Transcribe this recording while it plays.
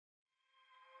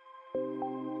Hi,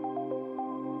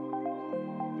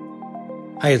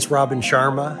 it's Robin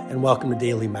Sharma, and welcome to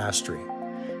Daily Mastery.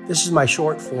 This is my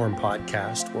short form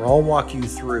podcast where I'll walk you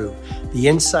through the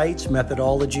insights,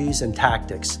 methodologies, and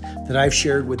tactics that I've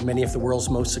shared with many of the world's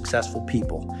most successful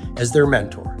people as their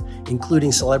mentor,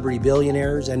 including celebrity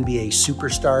billionaires, NBA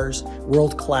superstars,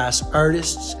 world-class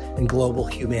artists, and global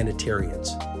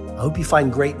humanitarians. I hope you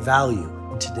find great value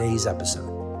in today's episode.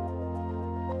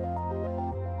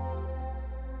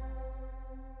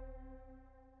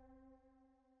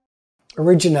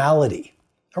 Originality.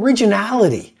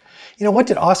 You know, what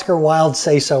did Oscar Wilde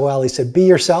say so well? He said, be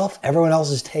yourself, everyone else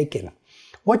is taken.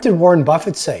 What did Warren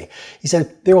Buffett say? He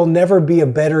said, there will never be a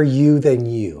better you than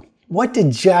you. What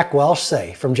did Jack Welch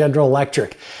say from General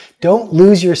Electric? Don't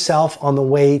lose yourself on the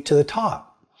way to the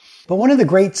top. But one of the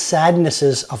great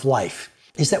sadnesses of life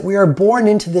is that we are born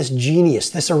into this genius,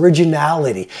 this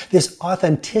originality, this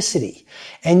authenticity.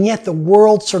 And yet the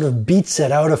world sort of beats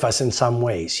it out of us in some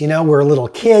ways. You know, we're little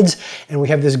kids and we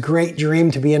have this great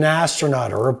dream to be an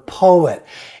astronaut or a poet.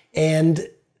 And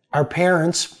our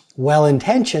parents,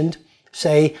 well-intentioned,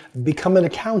 say, become an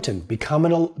accountant, become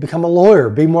a lawyer,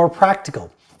 be more practical.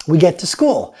 We get to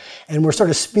school and we're sort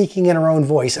of speaking in our own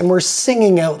voice and we're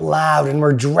singing out loud and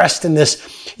we're dressed in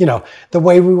this, you know, the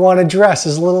way we want to dress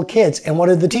as little kids. And what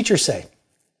did the teacher say?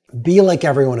 Be like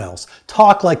everyone else.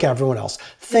 Talk like everyone else.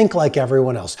 Think like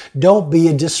everyone else. Don't be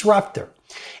a disruptor.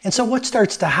 And so what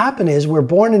starts to happen is we're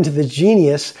born into the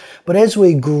genius, but as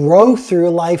we grow through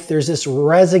life, there's this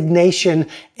resignation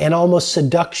and almost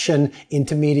seduction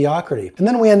into mediocrity. And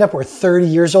then we end up, we're 30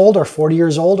 years old or 40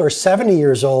 years old or 70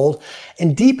 years old.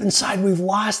 And deep inside, we've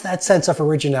lost that sense of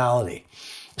originality.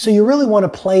 So you really want to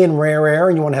play in rare air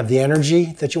and you want to have the energy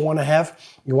that you want to have.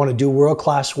 You want to do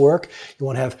world-class work. You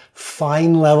want to have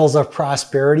fine levels of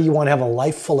prosperity. You want to have a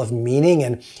life full of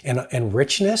meaning and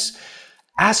richness.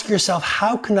 Ask yourself,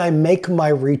 how can I make my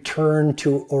return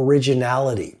to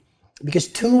originality? Because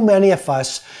too many of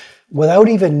us, without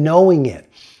even knowing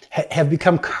it, have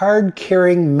become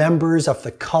card-carrying members of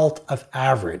the cult of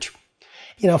average.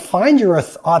 You know, find your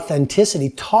authenticity,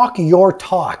 talk your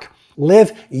talk,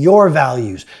 live your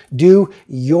values, do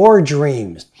your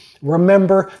dreams.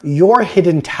 Remember your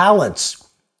hidden talents.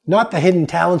 Not the hidden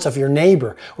talents of your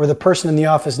neighbor or the person in the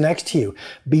office next to you.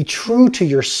 Be true to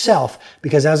yourself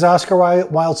because as Oscar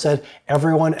Wilde said,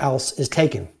 everyone else is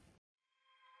taken.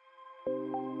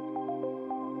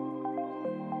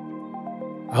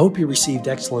 I hope you received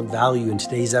excellent value in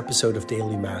today's episode of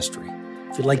Daily Mastery.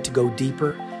 If you'd like to go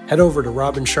deeper, head over to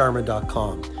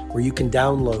robinsharma.com where you can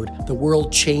download the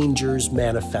World Changers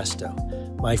Manifesto,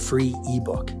 my free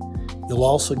ebook. You'll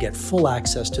also get full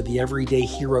access to the Everyday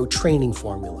Hero Training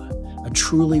Formula, a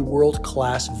truly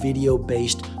world-class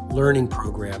video-based learning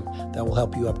program that will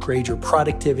help you upgrade your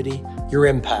productivity, your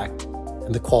impact,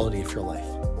 and the quality of your life.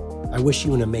 I wish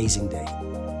you an amazing day.